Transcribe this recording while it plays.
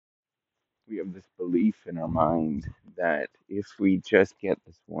we have this belief in our mind that if we just get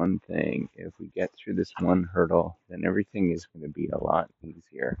this one thing, if we get through this one hurdle, then everything is going to be a lot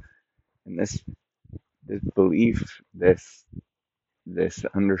easier. And this belief, this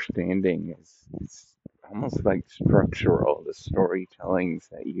understanding is almost like structural. The storytellings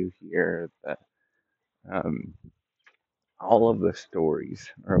that you hear, um, all of the stories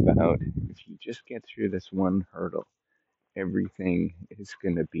are about if you just get through this one hurdle, everything is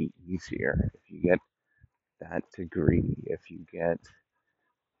going to be easier. If you get that degree, if you get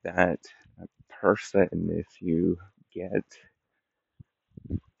that person, if you get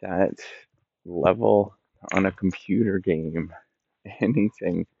that level on a computer game,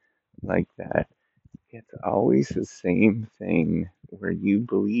 anything like that, it's always the same thing where you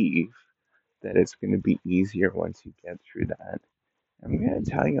believe that it's going to be easier once you get through that. I'm going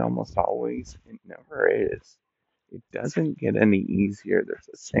to tell you almost always, it never is. It doesn't get any easier. There's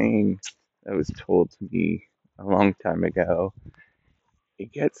a saying that was told to me a long time ago.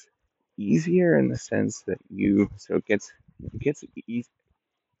 It gets easier in the sense that it gets easy.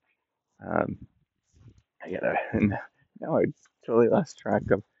 Um, I gotta, now I totally lost track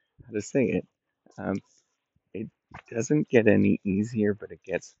of how to say it. Um, it doesn't get any easier, but it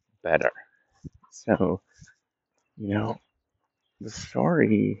gets better. So, you know, the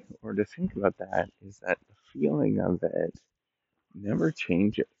story, or to think about that, is that the feeling of it never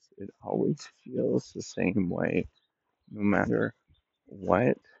changes. It always feels the same way, no matter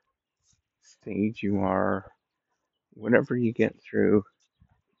what stage you are, whatever you get through.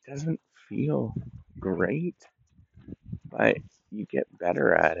 It doesn't feel great, but you get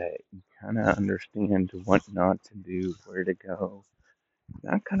better at it. You kind of understand what not to do, where to go.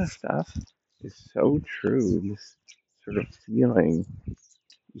 That kind of stuff is so true. This sort of feeling,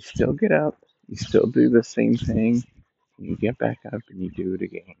 you still get up, you still do the same thing, and you get back up and you do it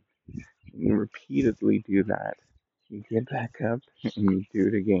again. And you repeatedly do that. You get back up and you do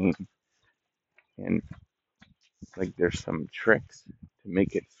it again. And like there's some tricks to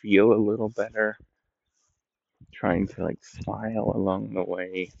make it feel a little better, trying to like smile along the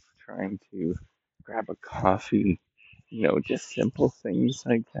way, trying to grab a coffee, just simple things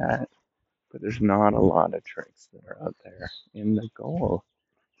like that. But there's not a lot of tricks that are out there. And the goal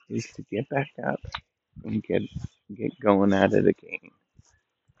is to get back up and get going at it again.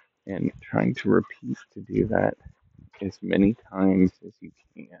 And trying to repeat to do that as many times as you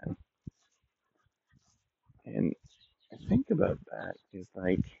can. And I think about that is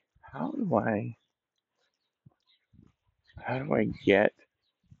like, how do I how do I get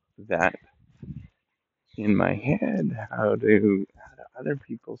that in my head? How do other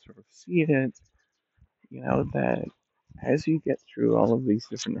people sort of see it? That as you get through all of these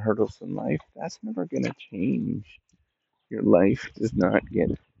different hurdles in life, that's never going to change. Your life does not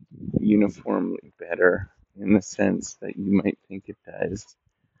get uniformly better in the sense that you might think it does.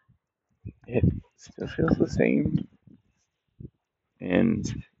 It still feels the same,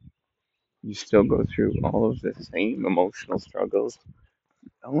 and you still go through all of the same emotional struggles.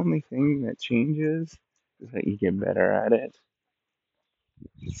 The only thing that changes is that you get better at it.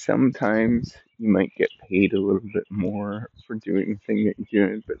 Sometimes you might get paid a little bit more for doing the thing that you're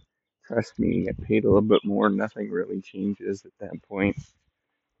doing, but trust me, you get paid a little bit more, nothing really changes at that point.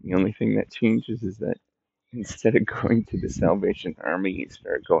 The only thing that changes is that instead of going to the Salvation Army, you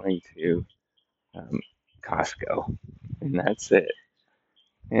start going to um, Costco, and that's it.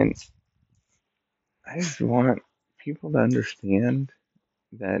 And I just want people to understand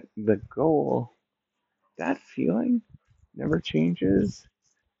that the goal, that feeling, never changes.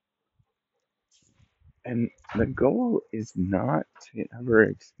 And the goal is not to ever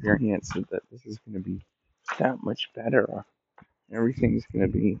experience that this is going to be that much better. Everything's going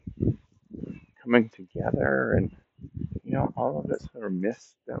to be coming together, and all of this sort of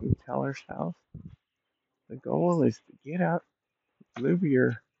myths that we tell ourselves. The goal is to get out, live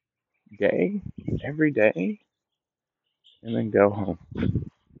your day every day, and then go home.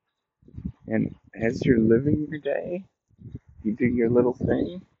 And as you're living your day, you do your little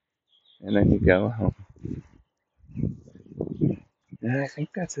thing, and then you go home. And I think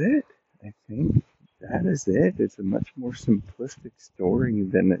that's it. I think that is it. It's a much more simplistic story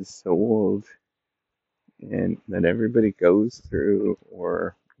than is sold and that everybody goes through,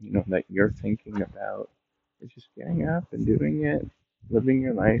 or that you're thinking about. It's just getting up and doing it, living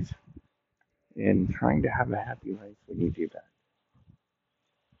your life, and trying to have a happy life when you do that.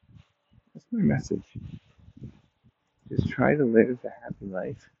 That's my message. Just try to live a happy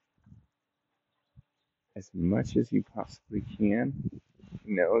life as much as you possibly can.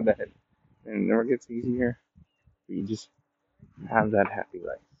 Know that it never gets easier, but you just have that happy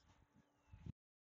life.